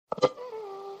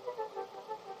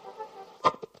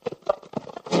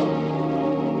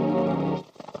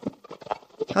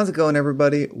How's it going,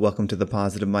 everybody? Welcome to the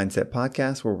Positive Mindset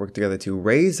Podcast, where we work together to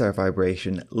raise our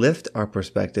vibration, lift our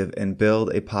perspective, and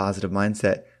build a positive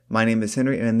mindset. My name is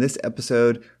Henry, and in this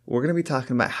episode, we're going to be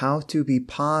talking about how to be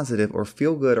positive or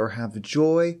feel good or have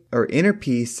joy or inner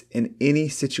peace in any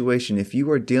situation. If you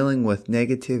are dealing with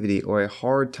negativity or a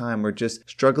hard time or just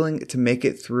struggling to make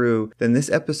it through, then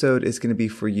this episode is going to be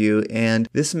for you. And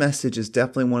this message is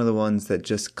definitely one of the ones that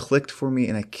just clicked for me,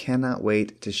 and I cannot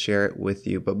wait to share it with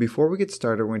you. But before we get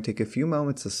started, we're going to take a few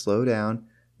moments to slow down,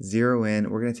 zero in.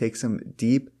 We're going to take some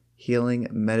deep healing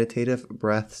meditative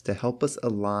breaths to help us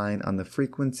align on the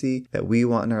frequency that we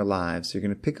want in our lives. So you're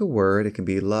going to pick a word. It can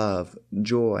be love,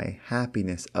 joy,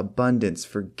 happiness, abundance,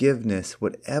 forgiveness.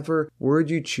 Whatever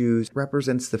word you choose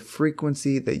represents the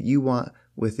frequency that you want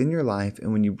within your life.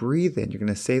 And when you breathe in, you're going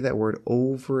to say that word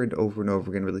over and over and over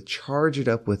again, really charge it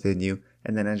up within you.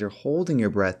 And then as you're holding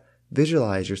your breath,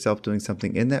 visualize yourself doing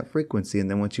something in that frequency,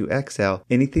 and then once you exhale,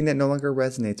 anything that no longer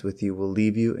resonates with you will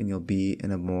leave you and you'll be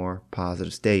in a more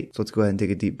positive state. So let's go ahead and take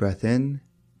a deep breath in.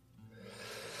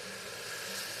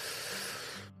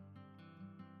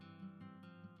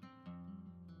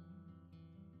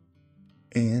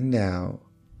 And out.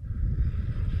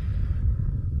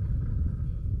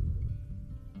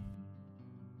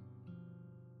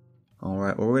 All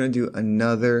right, well, we're going to do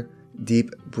another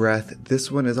deep breath. This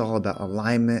one is all about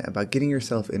alignment, about getting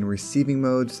yourself in receiving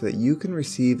mode so that you can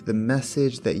receive the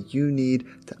message that you need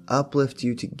to uplift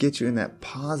you, to get you in that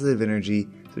positive energy.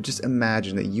 So just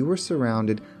imagine that you are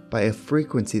surrounded by a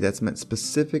frequency that's meant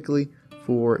specifically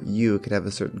for you. It could have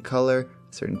a certain color,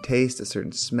 a certain taste, a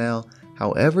certain smell,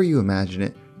 however you imagine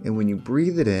it. And when you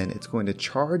breathe it in, it's going to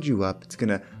charge you up. It's going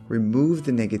to remove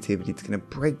the negativity. It's going to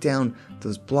break down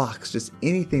those blocks, just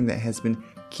anything that has been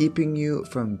keeping you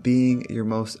from being your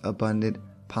most abundant,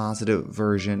 positive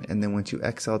version. And then once you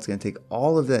exhale, it's going to take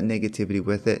all of that negativity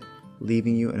with it,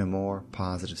 leaving you in a more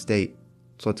positive state.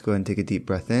 So let's go ahead and take a deep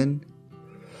breath in.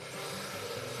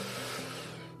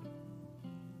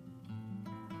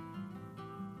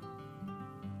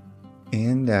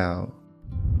 And out.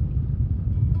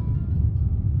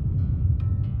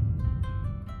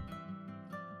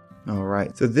 All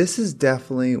right, so this is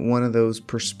definitely one of those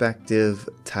perspective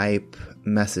type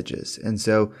messages. And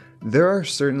so there are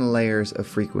certain layers of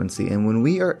frequency. And when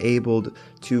we are able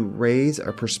to raise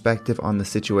our perspective on the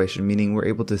situation, meaning we're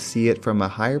able to see it from a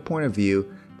higher point of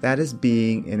view, that is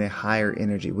being in a higher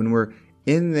energy. When we're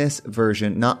in this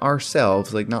version, not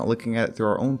ourselves, like not looking at it through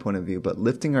our own point of view, but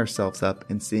lifting ourselves up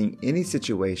and seeing any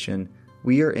situation,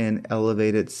 we are in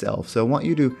elevated self. So I want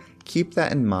you to keep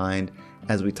that in mind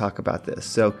as we talk about this.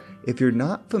 So if you're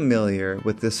not familiar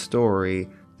with this story,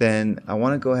 then I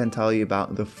want to go ahead and tell you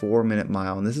about the 4-minute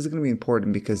mile. And this is going to be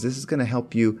important because this is going to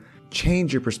help you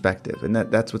change your perspective. And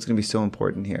that's what's going to be so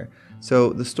important here.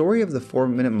 So the story of the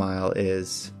 4-minute mile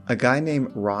is a guy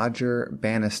named Roger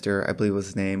Bannister, I believe was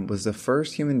his name, was the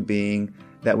first human being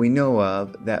that we know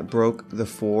of that broke the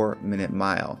 4-minute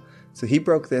mile. So he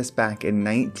broke this back in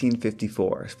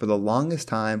 1954. For the longest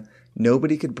time,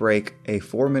 nobody could break a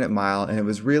 4-minute mile, and it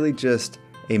was really just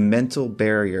a mental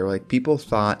barrier. Like, people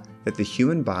thought that the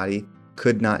human body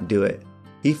could not do it.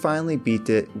 He finally beat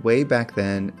it way back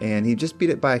then, and he just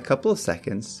beat it by a couple of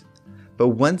seconds. But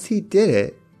once he did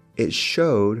it, it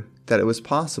showed that it was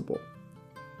possible.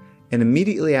 And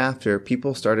immediately after,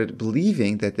 people started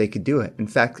believing that they could do it. In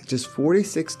fact, just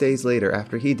 46 days later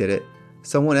after he did it,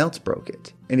 someone else broke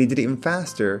it. And he did it even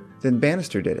faster than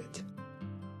Bannister did it.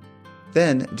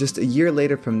 Then, just a year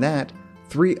later from that,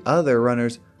 3 other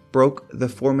runners broke the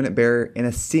 4-minute barrier in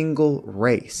a single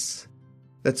race.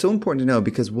 That's so important to know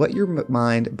because what your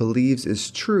mind believes is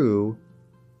true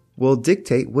will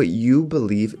dictate what you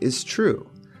believe is true.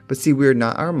 But see, we are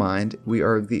not our mind, we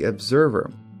are the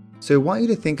observer. So I want you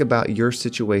to think about your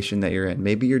situation that you're in.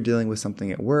 Maybe you're dealing with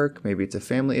something at work, maybe it's a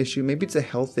family issue, maybe it's a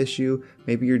health issue,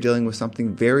 maybe you're dealing with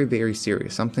something very, very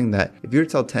serious, something that if you were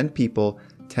to tell 10 people,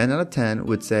 10 out of 10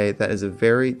 would say that is a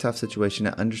very tough situation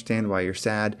to understand why you're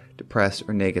sad, depressed,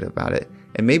 or negative about it.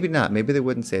 And maybe not. Maybe they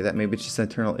wouldn't say that. Maybe it's just an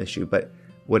internal issue. But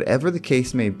whatever the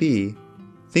case may be,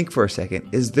 think for a second.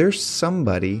 Is there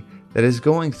somebody that is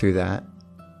going through that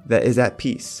is at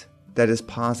peace, that is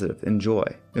positive and joy,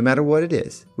 no matter what it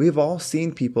is? We have all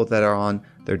seen people that are on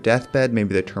their deathbed.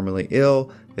 Maybe they're terminally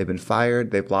ill. They've been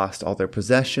fired. They've lost all their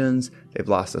possessions. They've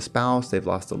lost a spouse. They've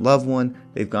lost a loved one.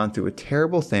 They've gone through a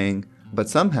terrible thing. But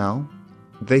somehow,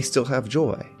 they still have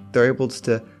joy. They're able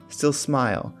to still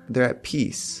smile. They're at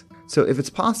peace. So if it's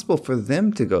possible for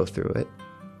them to go through it,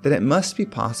 then it must be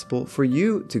possible for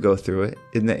you to go through it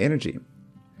in the energy.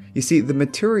 You see, the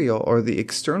material or the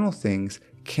external things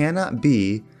cannot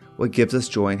be what gives us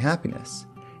joy and happiness.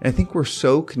 And I think we're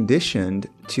so conditioned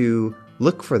to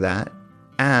look for that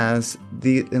as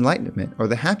the enlightenment or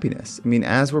the happiness. I mean,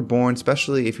 as we're born,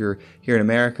 especially if you're here in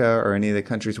America or any of the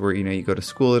countries where, you go to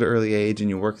school at an early age and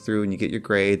you work through and you get your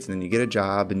grades and then you get a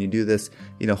job and you do this,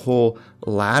 whole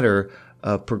ladder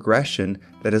of progression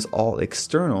that is all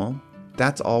external.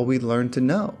 That's all we learn to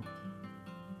know.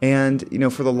 And,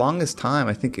 for the longest time,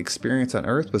 I think experience on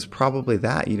earth was probably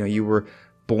that. You were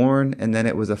born and then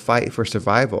it was a fight for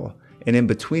survival. And in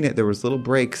between it, there was little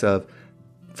breaks of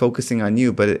focusing on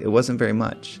you, but it wasn't very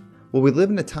much. Well, we live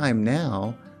in a time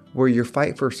now where your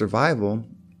fight for survival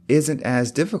isn't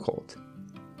as difficult.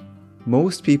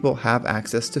 Most people have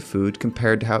access to food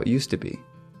compared to how it used to be.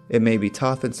 It may be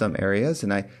tough in some areas,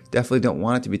 and I definitely don't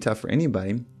want it to be tough for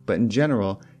anybody, but in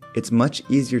general, it's much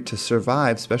easier to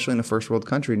survive, especially in a first world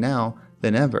country now,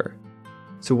 than ever.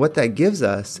 So what that gives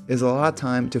us is a lot of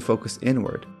time to focus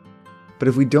inward. But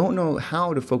if we don't know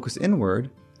how to focus inward,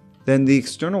 then the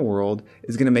external world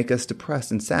is going to make us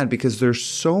depressed and sad because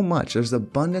there's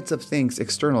abundance of things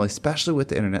externally, especially with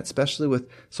the internet, especially with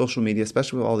social media,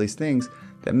 especially with all these things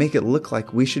that make it look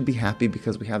like we should be happy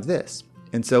because we have this.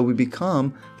 And so we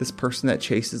become this person that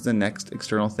chases the next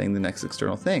external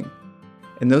thing.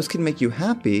 And those can make you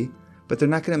happy, but they're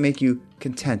not going to make you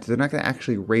content. They're not going to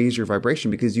actually raise your vibration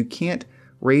because you can't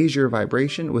raise your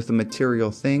vibration with a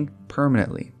material thing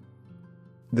permanently.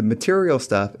 The material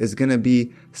stuff is going to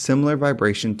be similar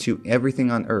vibration to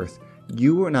everything on earth.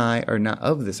 You and I are not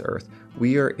of this earth.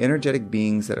 We are energetic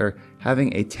beings that are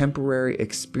having a temporary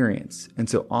experience. And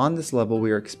so on this level,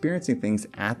 we are experiencing things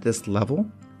at this level.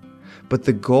 But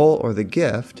the goal or the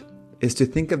gift is to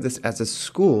think of this as a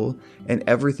school and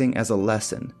everything as a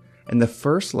lesson. And the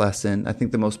first lesson, I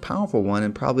think the most powerful one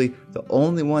and probably the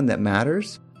only one that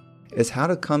matters, is how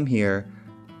to come here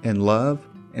and love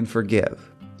and forgive.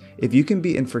 If you can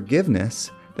be in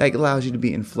forgiveness, that allows you to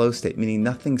be in flow state, meaning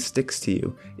nothing sticks to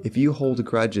you. If you hold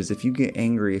grudges, if you get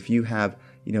angry, if you have,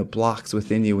 blocks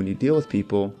within you when you deal with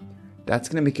people, that's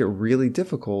going to make it really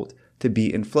difficult to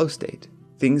be in flow state.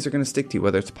 Things are going to stick to you,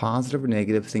 whether it's positive or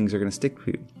negative, things are going to stick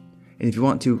to you. And if you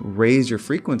want to raise your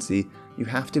frequency, you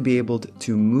have to be able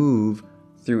to move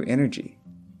through energy.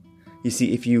 You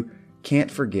see, if you can't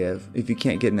forgive, if you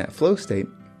can't get in that flow state,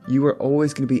 you are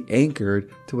always going to be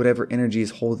anchored to whatever energy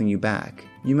is holding you back.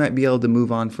 You might be able to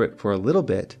move on for a little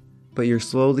bit, but you're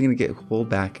slowly going to get pulled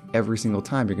back every single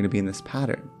time. You're going to be in this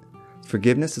pattern.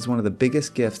 Forgiveness is one of the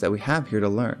biggest gifts that we have here to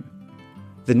learn.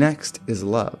 The next is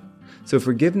love. So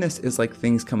forgiveness is like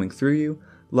things coming through you.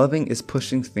 Loving is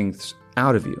pushing things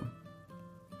out of you.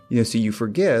 So you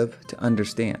forgive to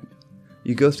understand.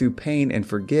 You go through pain and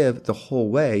forgive the whole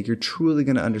way. You're truly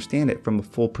going to understand it from a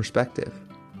full perspective.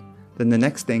 Then the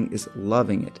next thing is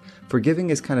loving it. Forgiving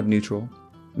is kind of neutral,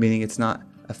 meaning it's not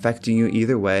affecting you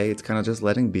either way. It's kind of just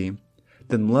letting be.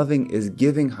 Then loving is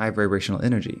giving high vibrational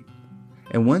energy.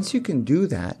 And once you can do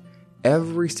that,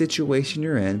 every situation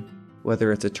you're in,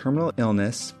 whether it's a terminal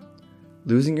illness,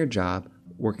 losing your job,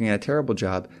 working at a terrible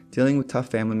job, dealing with tough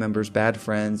family members, bad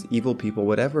friends, evil people,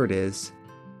 whatever it is,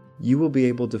 you will be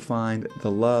able to find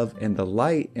the love and the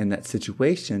light in that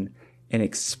situation and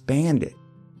expand it.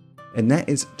 And that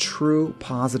is true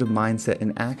positive mindset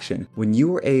in action. When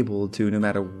you are able to, no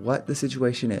matter what the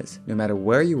situation is, no matter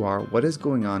where you are, what is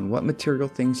going on, what material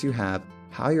things you have,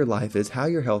 how your life is, how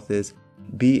your health is,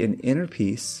 be in inner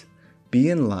peace, be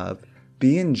in love,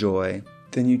 be in joy,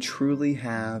 then you truly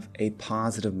have a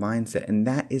positive mindset. And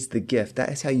that is the gift. That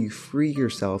is how you free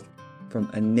yourself from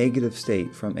a negative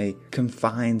state, from a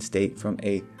confined state, from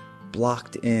a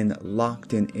blocked in,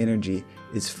 locked in energy,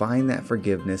 is find that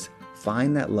forgiveness,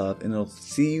 find that love, and it'll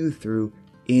see you through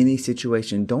any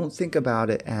situation. Don't think about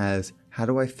it as, how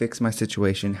do I fix my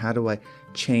situation? How do I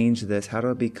change this? How do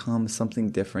I become something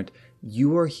different?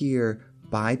 You are here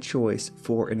by choice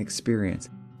for an experience.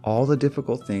 All the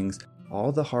difficult things,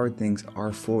 all the hard things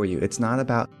are for you. It's not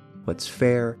about what's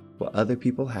fair, what other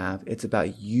people have. It's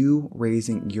about you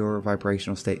raising your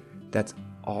vibrational state. That's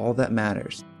all that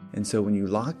matters. And so when you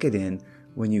lock it in,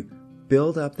 when you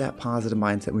build up that positive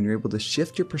mindset, when you're able to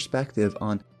shift your perspective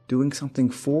on doing something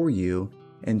for you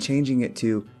and changing it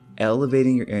to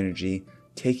elevating your energy,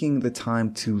 taking the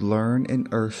time to learn in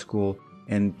Earth School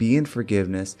and be in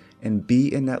forgiveness and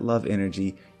be in that love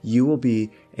energy, you will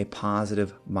be a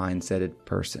positive mindseted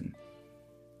person.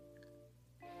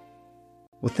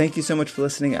 Well, thank you so much for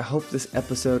listening. I hope this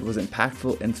episode was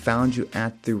impactful and found you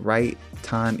at the right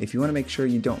time. If you want to make sure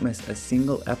you don't miss a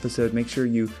single episode, make sure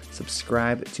you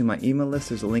subscribe to my email list.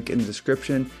 There's a link in the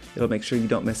description. It'll make sure you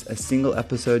don't miss a single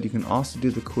episode. You can also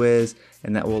do the quiz,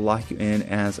 and that will lock you in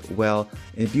as well.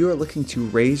 And if you are looking to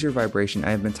raise your vibration, I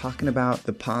have been talking about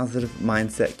the Positive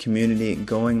Mindset Community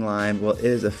going live. Well, it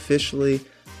is officially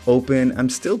open. I'm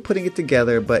still putting it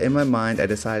together, but in my mind, I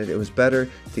decided it was better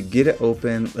to get it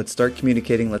open. Let's start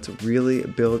communicating. Let's really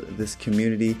build this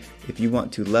community. If you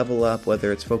want to level up,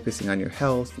 whether it's focusing on your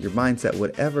health, your mindset,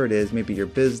 whatever it is, maybe your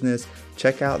business,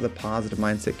 check out the Positive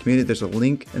Mindset Community. There's a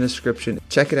link in the description.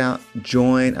 Check it out.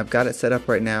 Join. I've got it set up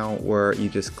right now where you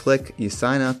just click, you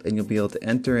sign up, and you'll be able to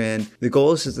enter in. The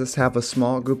goal is to just have a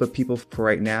small group of people for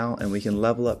right now, and we can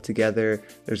level up together.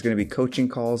 There's going to be coaching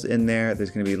calls in there.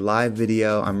 There's going to be live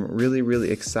video. I'm really,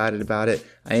 really excited about it.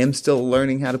 I am still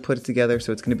learning how to put it together,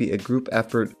 so it's going to be a group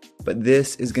effort, but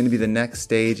this is going to be the next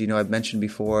stage. You know, I've mentioned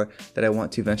before that I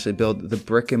want to eventually build the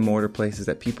brick and mortar places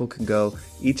that people can go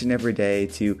each and every day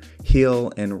to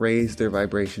heal and raise their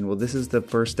vibration. Well, this is the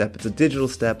first step. It's a digital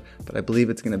step, but I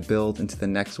believe it's going to build into the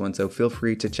next one, so feel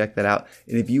free to check that out.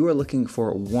 And if you are looking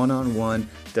for one-on-one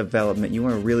development, you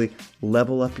want to really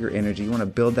level up your energy, you want to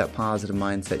build that positive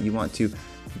mindset, you want to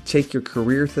take your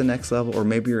career to the next level, or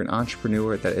maybe you're an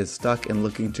entrepreneur that is stuck and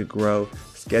looking to grow,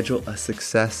 schedule a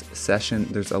success session.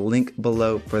 There's a link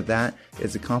below for that.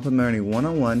 It's a complimentary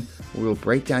one-on-one where we'll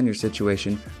break down your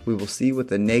situation. We will see what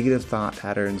the negative thought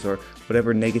patterns or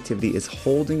whatever negativity is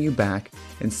holding you back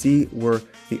and see where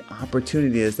the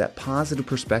opportunity is, that positive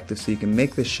perspective, so you can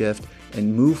make the shift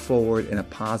and move forward in a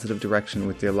positive direction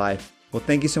with your life. Well,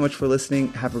 thank you so much for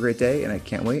listening. Have a great day, and I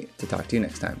can't wait to talk to you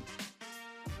next time.